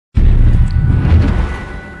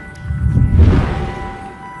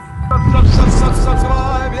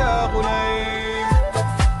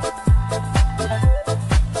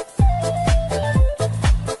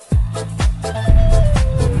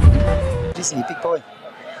you big boy.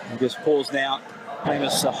 We'll just pause now.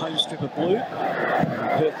 Famous home strip of blue.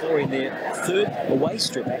 Perth Glory in their third away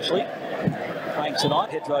strip, actually. Playing tonight.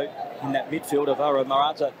 Pedro in that midfield. Alvaro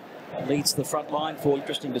Morata leads the front line. For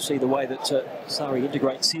interesting to see the way that Sarri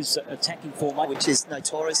integrates his attacking formation, which is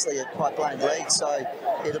notoriously a quite bland league. So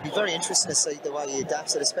it'll be very interesting to see the way he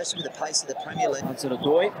adapts it, especially with the pace of the Premier League. Hudson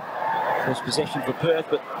Odoi, first possession for Perth,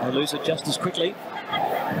 but they lose it just as quickly.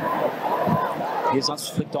 Here's us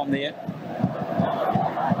flicked on there.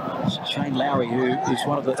 Shane Lowry, who is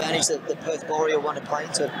one of the advantage that the Perth Glory want to play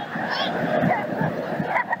into.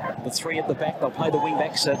 The three at the back, they'll play the wing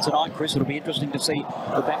backs tonight, Chris. It'll be interesting to see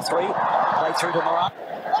the back three play through to Murray.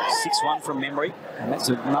 6-1 from memory, and that's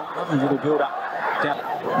a lovely little build-up.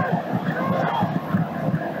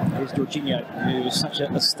 Here's Jorginho, who was such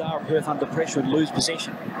a star of Perth under pressure and lose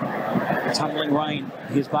possession. Tumbling rain,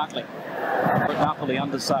 here's Barkley. Napoli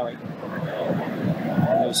under Sarri.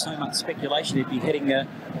 There was so much speculation he'd be heading the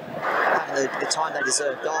time they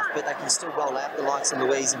deserved off, but they can still roll out the likes of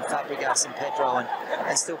Luiz and Fabregas and Pedro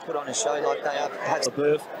and still put on a show like they have.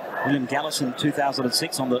 Birth, William Gallas in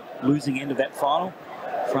 2006 on the losing end of that final,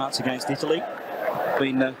 France against Italy.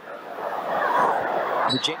 Been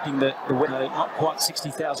rejecting the window, not quite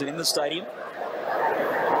 60,000 in the stadium.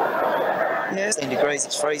 Yeah, 10 degrees,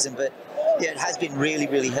 it's freezing, but yeah, it has been really,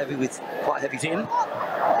 really heavy with quite heavy tin.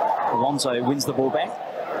 Alonso wins the ball back.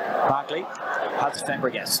 Barkley, Hudson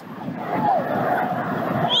Fabregas.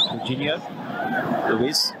 Jorginho,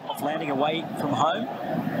 Luiz, off landing away from home.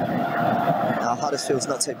 Huddersfield's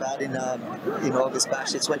not too bad in August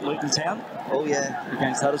Bash. It's went Luton Town. Oh yeah,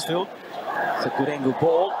 against Huddersfield. It's a good angle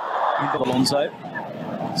ball into Alonso.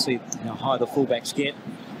 See how high the fullbacks get.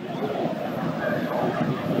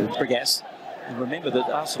 Fabregas. And remember that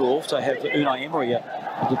Arsenal also have Unai Emery.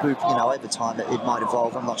 Over time it might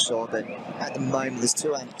evolve, I'm not sure, but at the moment there's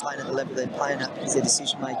two playing at the level they're playing at because their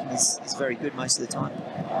decision making is very good most of the time.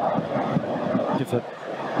 For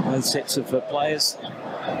both sets of players,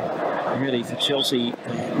 really for Chelsea,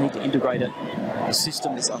 they need to integrate a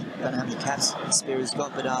system. I don't know how many caps Spear's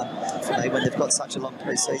got, but for me, when they've got such a long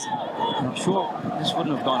pre-season. I'm sure this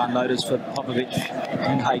wouldn't have gone unnoticed for Popovic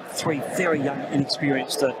and Haidt, three very young,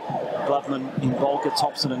 inexperienced Bloodman, in Volker,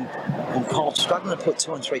 Thompson and Cole. Struggling to put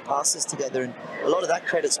 2 and 3 passes together, and a lot of that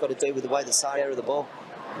credit's got to do with the way the Sarri of the ball.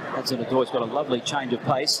 Hudson Odoi's got a lovely change of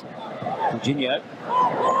pace. Jorginho,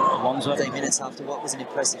 Alonso. 15 minutes after what was an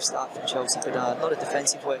impressive start from Chelsea, but a lot of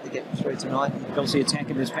defensive work to get through tonight. Chelsea attack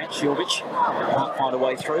in this match. Jovic can't find a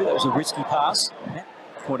way through. That was a risky pass. From that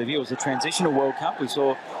point of view, it was a transitional World Cup. We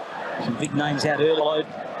saw some big names out early, followed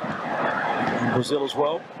in Brazil as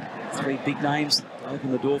well. 3 big names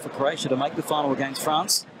open the door for Croatia to make the final against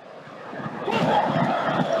France.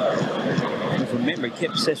 And from memory,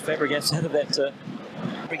 kept Cesc Fabregas out of that.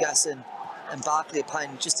 Fabregas and Barkley are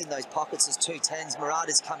playing just in those pockets as 2 10s.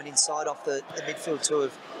 Morata's coming inside off the midfield two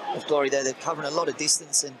of Glory there. They're covering a lot of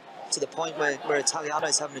distance, and to the point where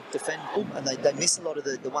Italiano's having to defend, and they miss a lot of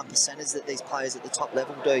the 1%ers that these players at the top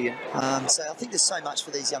level do. So I think there's so much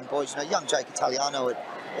for these young boys. Young Jake Italiano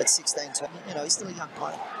at 16, he's still a young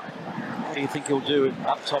player. What do you think he'll do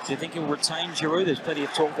up top? Do you think he'll retain Giroud? There's plenty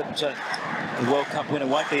of talk that the World Cup winner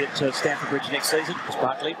won't be at Stamford Bridge next season. It's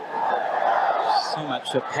Barkley. So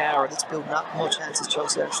much power. It's building up, more chances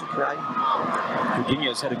Chelsea are actually creating.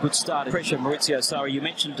 Jorginho's had a good start. Pressure, Maurizio Sarri, you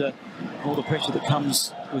mentioned all the pressure that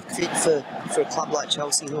comes with... Fit for a club like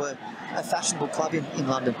Chelsea, who are a fashionable club in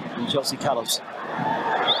London. In Chelsea colours.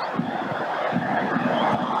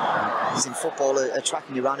 He's in football,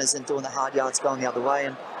 attracting your runners and doing the hard yards going the other way,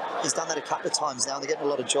 and he's done that a couple of times now, and they're getting a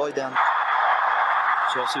lot of joy down.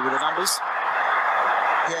 Chelsea with the numbers.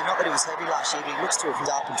 Yeah, not that he was heavy last year, but he looks to have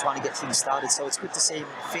been up and trying to get things started, so it's good to see him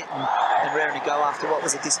fit and raring to go after what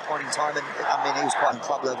was a disappointing time. And I mean, he was quite on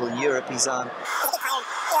club level in Europe. He's the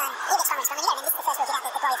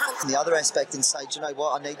other aspect and say, do you know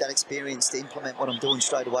what, I need that experience to implement what I'm doing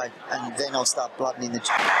straight away, and then I'll start blooding in the...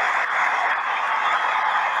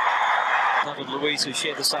 David Luiz, who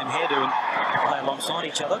shared the same hairdo and play alongside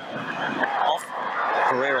each other. Off.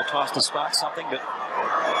 Pereira tries to spark something, but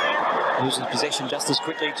loses possession just as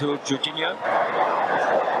quickly to Jorginho.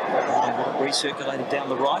 Recirculated down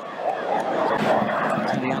the right.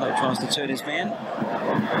 Italiano tries to turn his man.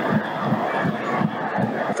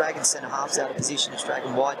 Dragon centre half's out of position. It's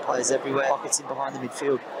Dragon wide players everywhere. Pockets in behind the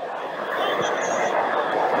midfield.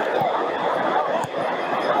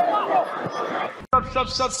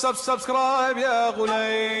 subscribe يا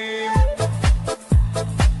غليل.